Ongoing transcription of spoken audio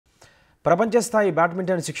ప్రపంచ స్థాయి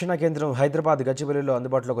బ్యాడ్మింటన్ శిక్షణా కేంద్రం హైదరాబాద్ గచ్చిబౌలిలో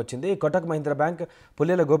అందుబాటులోకి వచ్చింది. Kotak Mahindra bank,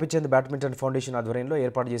 Pullela Gopichand badminton foundation ఆధ్వర్యంలో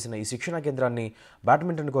ఏర్పాటు చేసిన ఈ శిక్షణా కేంద్రాన్ని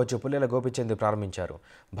బ్యాడ్మింటన్ కోచ్ పుల్లెల గోపిచంద్ ప్రారంభించారు.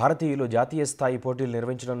 భారతీయులు జాతీయ స్థాయి పోటీలు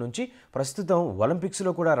నిర్వహించడం నుంచి ప్రస్తుతం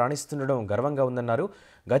ఒలింపిక్స్లో కూడా రాణిస్తుండడం గర్వంగా ఉందన్నారు.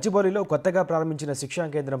 గచ్చిబౌలిలో కొత్తగా ప్రారంభించిన శిక్షణా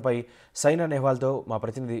కేంద్రంపై సైనా నెహ్వాల్తో మా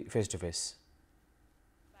ప్రతినిధి ఫేస్ టు ఫేస్.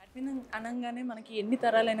 అనగానే మనకి ఎన్ని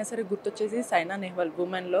తరాలైనా సరే గుర్తొచ్చేసి సైనా నెహ్వాల్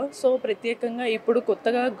ఉమెన్లో. సో ప్రత్యేకంగా ఇప్పుడు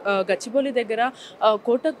కొత్తగా గచ్చిబౌలి దగ్గర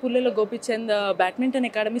Kotak Pullela Gopichand badminton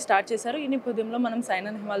academy start చేశారు. ఈ నేపథ్యంలో మనం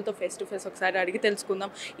సైనా నెహ్వాల్తో ఫేస్ టు ఫేస్ ఒకసారి అడిగి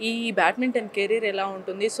తెలుసుకుందాం ఈ బ్యాడ్మింటన్ కెరీర్ ఎలా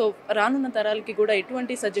ఉంటుంది, సో రానున్న తరాలకి కూడా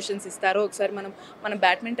ఎటువంటి సజెషన్స్ ఇస్తారో ఒకసారి మన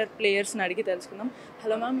బ్యాడ్మింటన్ ప్లేయర్స్ని అడిగి తెలుసుకుందాం.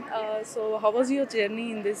 Hello ma'am, so how was your journey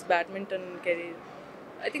in this badminton career?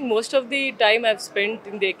 I think most of the time I've spent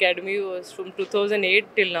in the academy was from 2008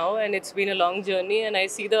 till now, and it's been a long journey, and I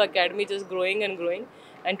see the academy just growing and growing,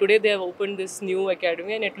 and today they have opened this new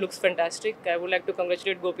academy and it looks fantastic. I would like to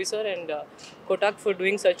congratulate Gopi sir and Kotak for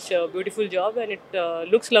doing such a beautiful job, and it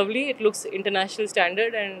looks lovely, it looks international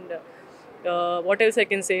standard, and what else I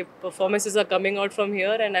can say, performances are coming out from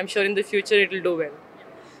here and I'm sure in the future it will do well.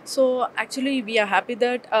 So actually we are happy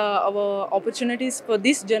that our opportunities for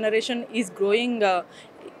this generation is growing,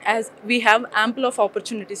 as we have ample of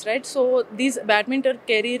opportunities, right? So this badminton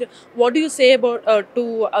career, what do you say about to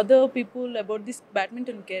other people about this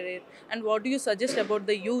badminton career, and what do you suggest about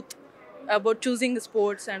the youth about choosing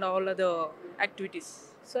sports and all other activities?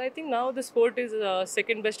 So I think now the sport is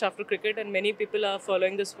second best after cricket, and many people are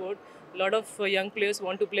following the sport. A lot of young players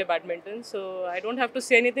want to play badminton, so I don't have to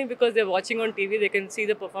say anything because they're watching on TV, they can see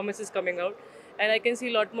the performances coming out, and I can see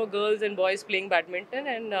a lot more girls and boys playing badminton,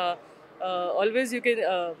 and always you can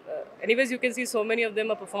anyways you can see so many of them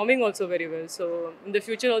are performing also very well. So in the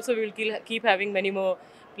future also we will keep having many more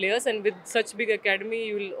players, and with such big academy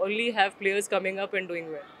you will only have players coming up and doing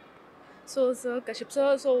well. So sir, Kashyap sir,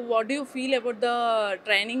 so what do you feel about the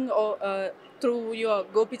training or through your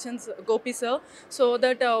Gopi sir, so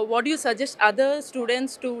that what do you suggest other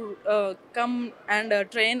students to come and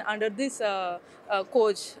train under this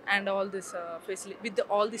coach and all this with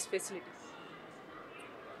all these facilities?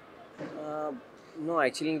 No,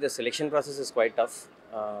 actually the selection process is quite tough.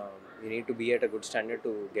 You need to be at a good standard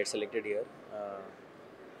to get selected here,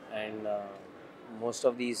 and most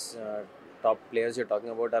of these top players you're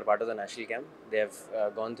talking about are part of the national camp. They have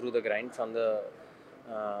gone through the grind from the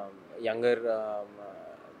younger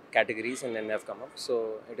categories and then they have come up. So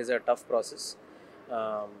it is a tough process.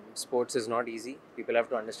 Sports is not easy. People have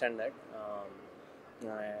to understand that.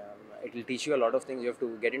 It will teach you a lot of things. You have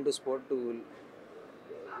to get into sport to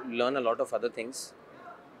learn a lot of other things.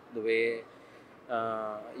 The way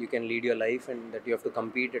you can lead your life, and that you have to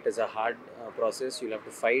compete. It is a hard process. You'll have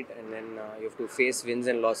to fight, and then you have to face wins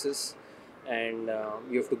and losses, and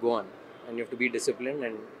you have to go on, and you have to be disciplined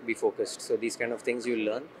and be focused. So these kind of things you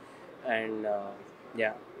learn, and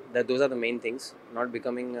yeah, those are the main things. Not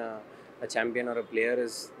becoming a champion or a player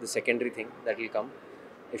is the secondary thing that will come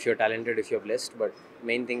if you're talented, if you're blessed, but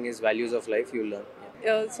main thing is values of life you learn.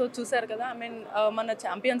 So చూసారు కదా, I mean మన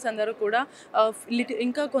champions అందరూ కూడా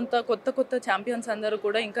ఇంకా కొత్త champions అందరూ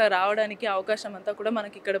కూడా ఇంకా రావడానికి అవకాశం అంతా కూడా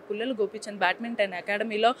మనకి ఇక్కడ పుల్లెల గోపిచంద్ బ్యాడ్మింటన్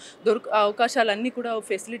అకాడమీలో అవకాశాలన్నీ కూడా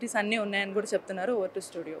ఫెసిలిటీస్ అన్నీ ఉన్నాయని కూడా చెప్తున్నారు. Over to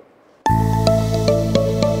studio.